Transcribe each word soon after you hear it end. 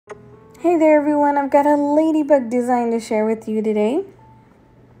Hey there everyone, I've got a ladybug design to share with you today.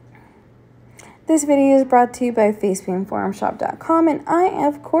 This video is brought to you by facepaintforumshop.com, and I,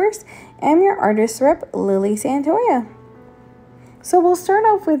 of course, am your artist rep, Lily Santoya. So we'll start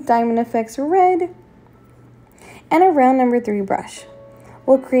off with Diamond FX Red and a round number 3 brush.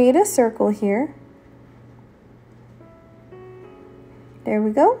 We'll create a circle here. There we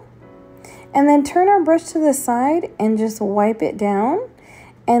go. And then turn our brush to the side and just wipe it down.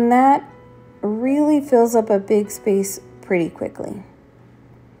 And that really fills up a big space pretty quickly.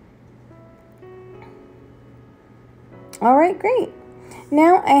 All right, great.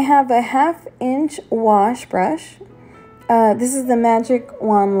 Now I have a 1/2 inch wash brush. This is the Magic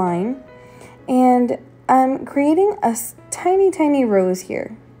Wand line. And I'm creating a tiny rose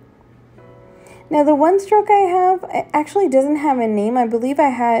here. Now the one stroke I have actually doesn't have a name. I believe I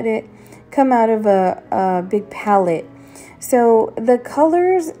had it come out of a big palette. So the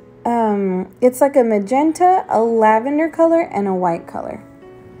colors, it's like a magenta, a lavender color, and a white color.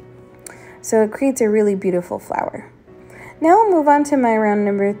 So it creates a really beautiful flower. Now I'll move on to my round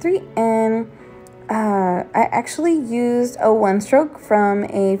number 3, and I actually used a 1 stroke from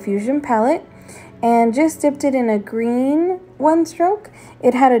a Fusion palette and just dipped it in a green 1 stroke.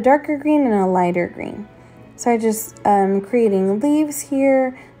 It had a darker green and a lighter green. So I just creating leaves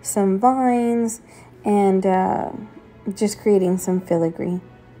here, some vines, and just creating some filigree.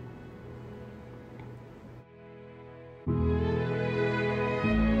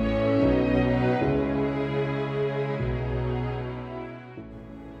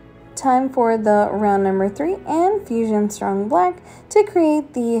 Time for the round number 3 and Fusion Strong Black to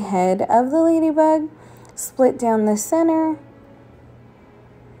create the head of the ladybug. Split down the center.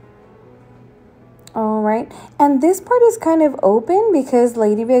 All right, and this part is kind of open because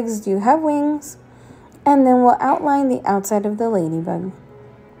ladybugs do have wings. And then we'll outline the outside of the ladybug.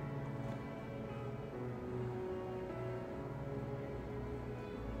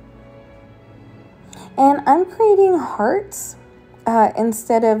 And I'm creating hearts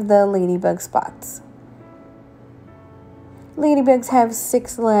instead of the ladybug spots. Ladybugs have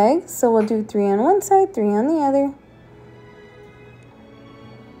 6 legs, so we'll do 3 on one side, 3 on the other.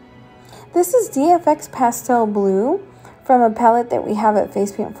 This is DFX Pastel Blue from a palette that we have at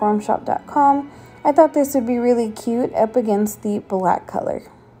facepaintforumshop.com. I thought this would be really cute up against the black color.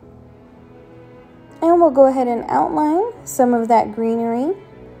 And we'll go ahead and outline some of that greenery.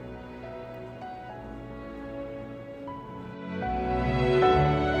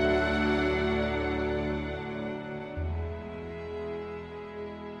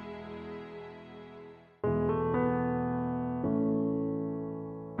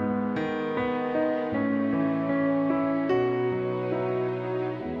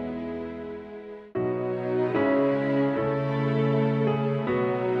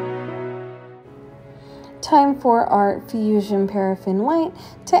 Time for our Fusion Paraffin White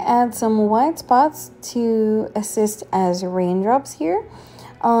to add some white spots to assist as raindrops here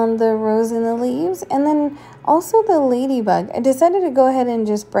on the rose and the leaves, and then also the ladybug. I decided to go ahead and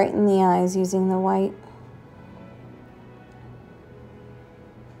just brighten the eyes using the white.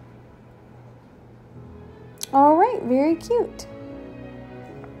 All right, very cute.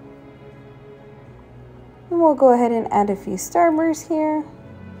 And we'll go ahead and add a few starbursts here.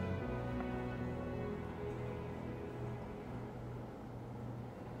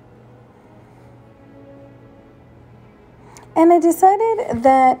 And I decided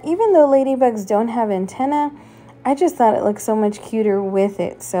that even though ladybugs don't have antennae, I just thought it looked so much cuter with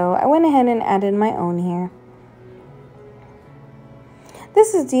it. So I went ahead and added my own here.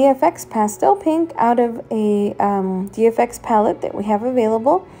 This is DFX Pastel Pink out of a DFX palette that we have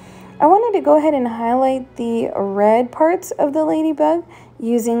available. I wanted to go ahead and highlight the red parts of the ladybug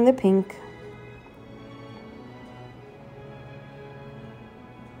using the pink.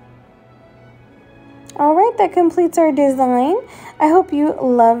 All right, that completes our design. I hope you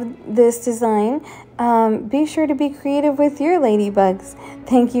loved this design. Be sure to be creative with your ladybugs.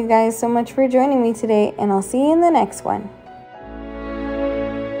 Thank you guys so much for joining me today, and I'll see you in the next one.